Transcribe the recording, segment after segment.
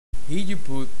here you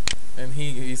put, and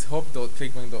here is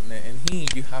hop.clickbank.net, and here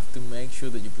you have to make sure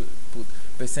that you put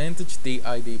percentage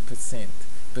DID percent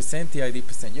TID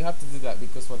percent. You have to do that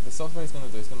because what the software is going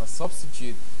to do is going to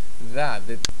substitute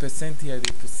the percent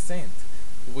TID percent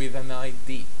with an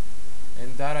ID,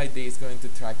 and that ID is going to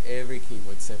track every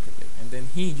keyword separately. And then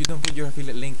here you don't put your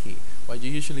affiliate link here. What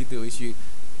you usually do is you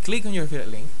click on your affiliate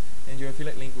link, and your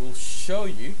affiliate link will show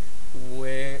you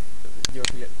where your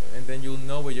affiliate, and then you'll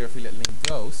know where your affiliate link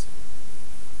goes,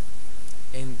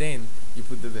 and then you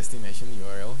put the destination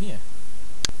URL here,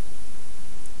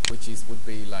 which would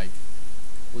be this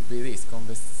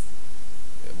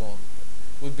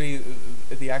would be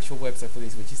the actual website for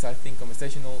this, which is, I think,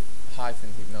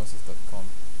 conversational-hypnosis.com.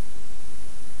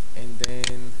 And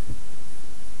then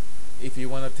if you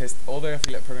want to test other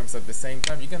affiliate programs at the same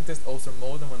time, you can test also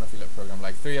more than one affiliate program,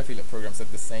 like 3 affiliate programs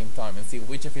at the same time, and see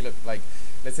which affiliate, like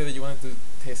let's say that you wanted to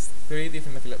test 3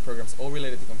 different affiliate programs all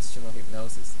related to conversational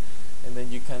hypnosis, and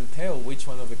then you can tell which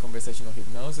one of the conversational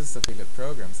hypnosis affiliate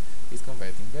programs is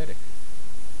converting better.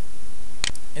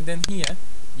 And then here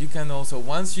you can also,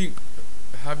 once you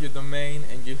have your domain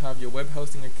and you have your web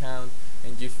hosting account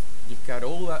and you've got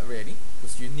all that ready,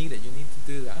 because you need to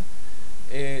do that,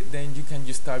 then you can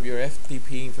just type your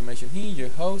FTP information here, your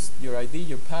host, your ID,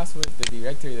 your password, the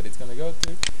directory that it's going to go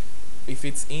to. If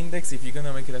it's indexed, if you're going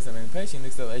to make it as a main page,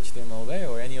 index.html there,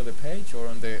 or any other page, or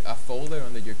under a folder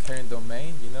under your current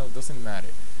domain, doesn't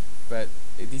matter. But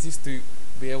this is to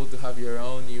be able to have your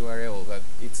own URL, that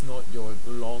it's not your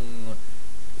long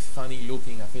funny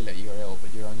looking affiliate URL,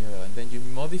 but your own URL. And then you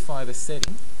modify the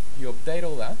setting, you update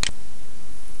all that,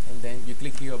 and then you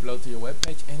click here, upload to your web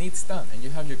page, and it's done, and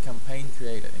you have your campaign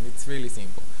created, and it's really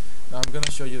simple. Now I'm going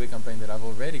to show you the campaign that I've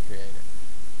already created.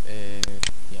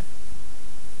 Yeah.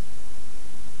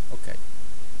 Okay.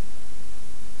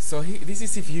 So this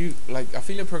is if you like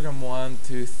affiliate program 1,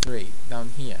 2, 3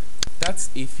 down here. That's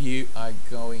if you are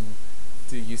going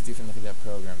to use different affiliate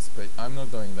programs, but I'm not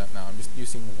doing that now. I'm just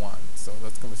using one. So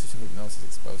that's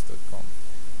conversationhypnosisexposed.com.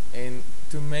 And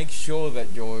to make sure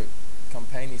that your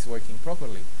campaign is working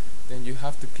properly, then you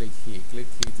have to click here to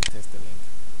test the link.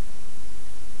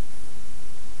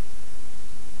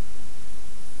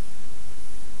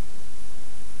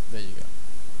 There you go.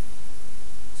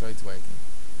 So it's working.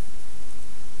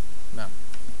 Now,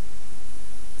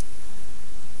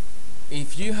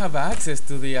 if you have access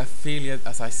to the affiliate,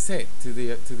 as I said, to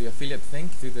the affiliate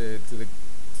to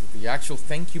the actual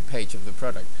thank you page of the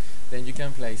product, then you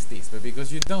can place this. But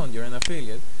because you don't, you're an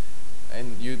affiliate,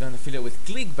 and you're an affiliate with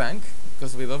ClickBank,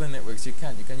 because with other networks you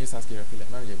can just ask your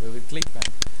affiliate manager, but with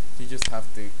ClickBank you just have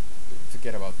to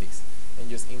forget about this and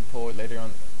just import later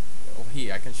on. Oh,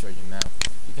 here I can show you now.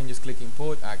 You can just click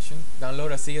import action,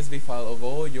 download a CSV file of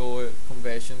all your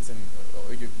conversions and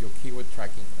your keyword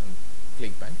tracking and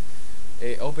ClickBank.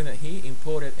 Open it here,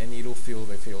 import it, and it'll fill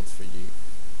the fields for you.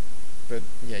 But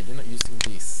yeah, you're not using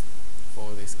this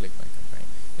for this ClickBank campaign.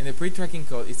 And the pre-tracking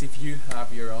code is if you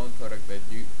have your own product that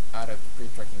you add a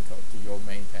pre-tracking code to your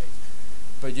main page.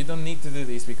 But you don't need to do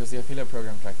this because the affiliate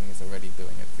program tracking is already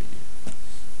doing it for you.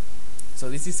 So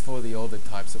this is for the other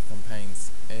types of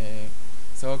campaigns.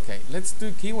 So okay, let's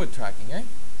do keyword tracking,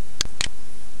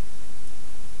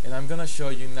 And I'm gonna show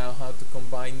you now how to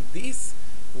combine this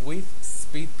with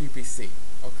SpeedPPC.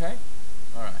 Okay?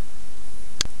 Alright.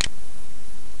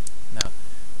 Now,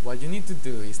 what you need to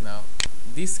do is now,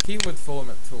 this keyword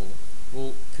format tool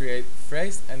will create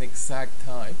phrase and exact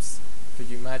types for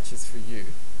you, matches for you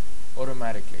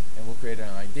automatically, and we'll create an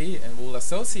ID and we'll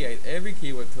associate every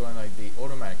keyword to an ID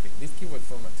automatically. This keyword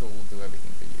format tool will do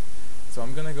everything for you. So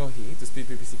I'm gonna go here to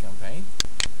SpeedPPC campaign,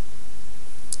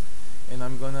 and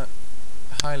I'm gonna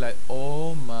highlight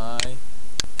all my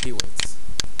keywords.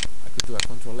 I could do a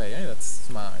Control A, that's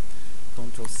smart.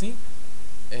 Control C,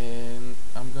 and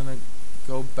I'm gonna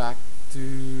go back to,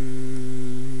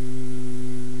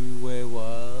 where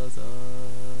was I?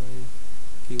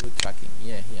 Keyword tracking,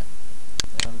 yeah, here.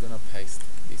 And I'm gonna paste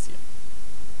this here.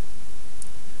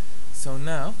 So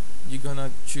now you're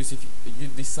gonna choose, if you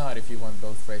decide if you want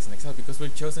both phrase and exact, because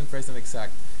we've chosen phrase and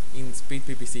exact in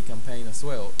SpeedPPC campaign as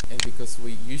well, and because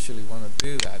we usually want to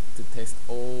do that to test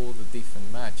all the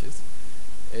different matches,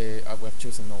 we've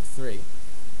chosen all 3.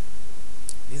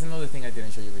 This is another thing I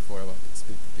didn't show you before about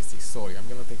SpeedPPC. Sorry, I'm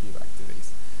gonna take you back to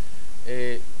this.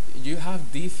 You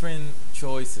have different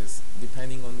choices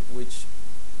depending on which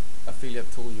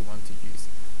affiliate tool you want to use.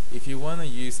 If you want to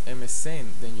use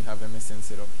MSN, then you have MSN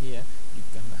set up here. You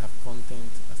can have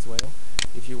content as well.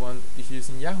 If you're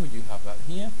using Yahoo, you have that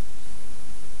here.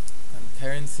 And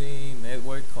currency,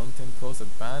 network, content, course,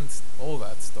 advanced, all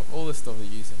that stuff, all the stuff that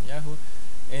you use in Yahoo.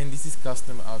 and this is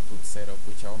custom output setup,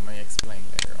 which I may explain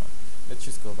later on. Let's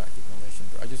just go back to conversion.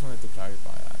 I just wanted to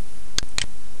clarify that.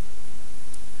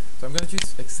 So I'm going to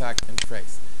choose exact and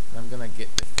phrase, and I'm going to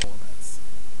get the formats.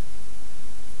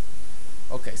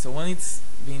 Okay, so when it's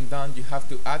been done, you have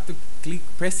to add to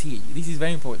press here. This is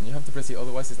very important. You have to press here,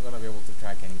 otherwise it's not going to be able to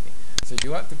track anything. So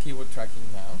you add to keyword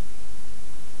tracking now,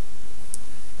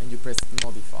 and you press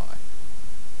modify.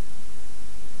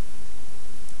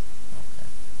 Okay,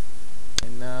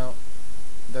 and now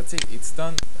that's it. It's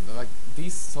done. Like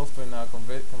this software now,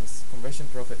 Conversion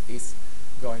Prophet is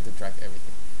going to track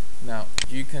everything. Now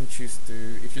you can choose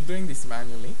to, if you're doing this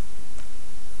manually,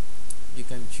 you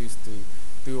can choose to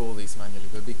do all this manually,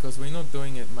 but because we're not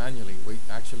doing it manually, we're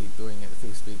actually doing it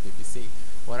through SpeedPPC.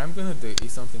 What I'm going to do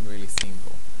is something really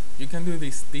simple. You can do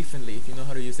this differently if you know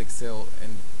how to use Excel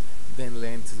and then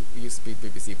learn to use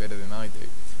SpeedPPC better than I do,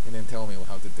 and then tell me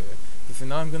how to do it. But for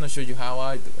now, I'm going to show you how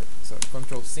I do it. So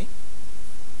Control C,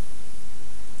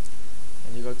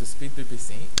 and you go to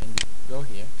SpeedPPC, and you go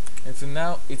here, and for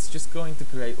now, it's just going to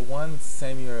create one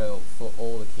same URL for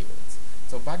all the keywords.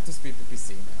 So back to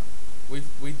SpeedPPC now.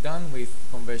 We're done with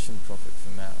Conversion Prophet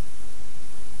for now.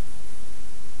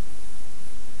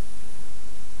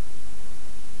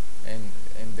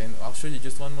 And then I'll show you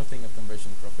just one more thing of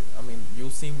Conversion Prophet. I mean, you'll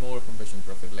see more Conversion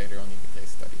Prophet later on in the case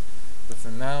study. But for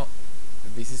now,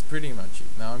 this is pretty much it.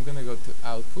 Now I'm gonna go to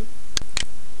Output,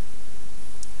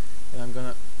 and I'm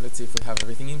gonna, let's see if we have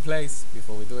everything in place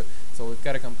before we do it. So we've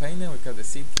got a campaign name, we've got the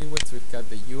seed keywords, we've got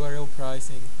the URL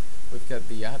pricing, we've got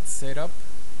the ad setup,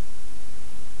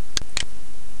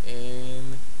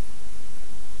 and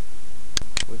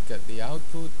we've got the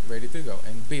output ready to go,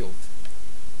 and build.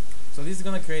 So this is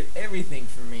gonna create everything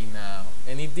for me now,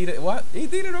 and it did it. What? It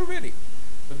did it already,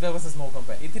 but that was a small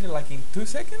campaign. It did it like in 2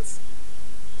 seconds.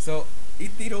 So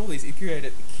it did all this. It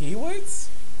created keywords,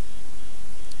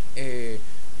 it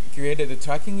created the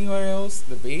tracking URLs,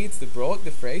 the beats, the broad,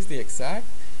 the phrase, the exact.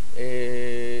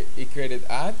 It created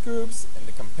ad groups and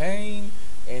the campaign,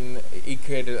 and it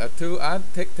created two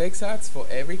text ads for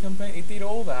every campaign. It did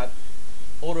all that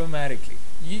automatically.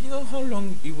 You know how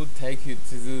long it would take you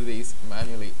to do this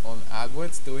manually on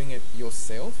AdWords, doing it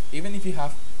yourself? Even if you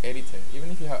have editor, even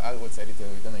if you have AdWords editor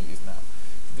we're gonna use now,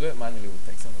 to do it manually would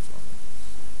take so much longer.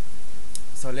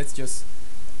 So let's just,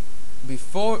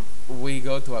 before we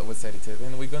go to AdWords editor,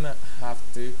 then we're gonna have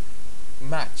to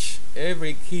match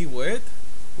every keyword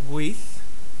with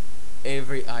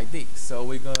every ID. So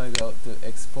we're gonna go to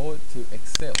export to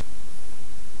Excel.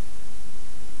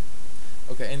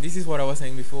 Okay, and this is what I was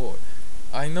saying before.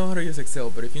 I know how to use Excel,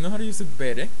 but if you know how to use it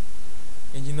better,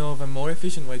 and you know of a more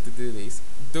efficient way to do this,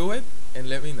 do it and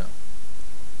let me know.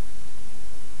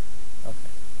 Okay,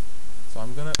 so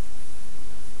I'm gonna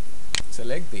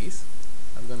select this.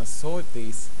 I'm gonna sort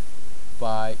this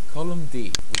by column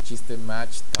D, which is the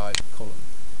match type column,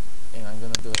 and I'm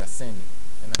gonna do it ascending,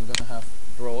 and I'm gonna have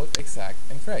broad, exact,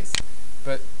 and phrase.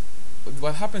 But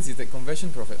what happens is that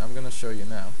Conversion Prophet, I'm gonna show you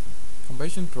now,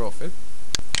 Conversion Prophet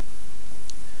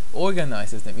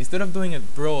organizes them. Instead of doing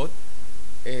it broad,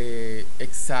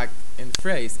 exact, and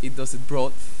phrase, it does it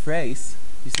broad, phrase.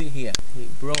 You see here,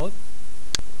 broad,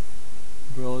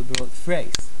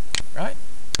 phrase, right?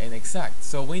 And exact.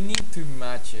 So we need to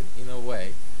match it in a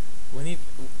way.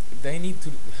 They need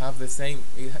to have the same.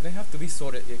 They have to be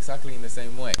sorted exactly in the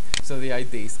same way. So the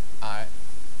IDs are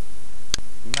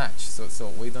matched. So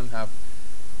we don't have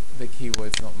the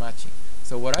keywords not matching.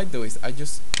 So what I do is I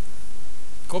just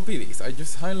copy this, I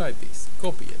just highlight this,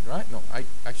 copy it, right? No, I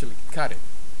actually cut it.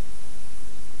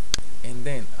 And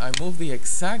then I move the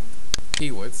exact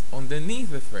keywords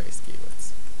underneath the phrase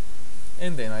keywords.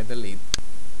 And then I delete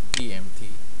the empty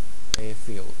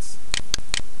fields,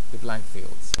 the blank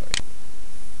fields, sorry.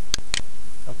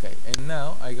 Okay, and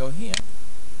now I go here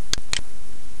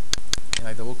and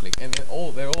I double click, and they're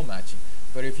all matching.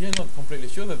 But if you're not completely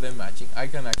sure that they're matching, I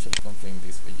can actually confirm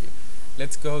this for you.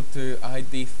 Let's go to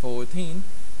ID 14,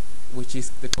 which is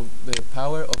the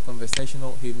power of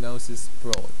conversational hypnosis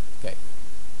broad. Okay,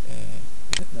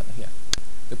 is it? No, here.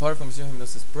 The power of conversational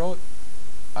hypnosis broad,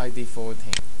 ID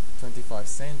 14, 25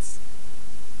 cents,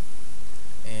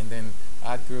 and then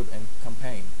ad group and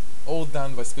campaign, all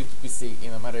done by SpeedPPC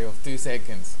in a matter of 2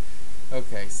 seconds.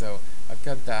 Okay, so I've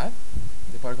got that.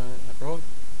 The power of conversational broad.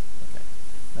 Okay,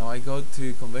 now I go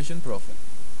to Conversion Prophet.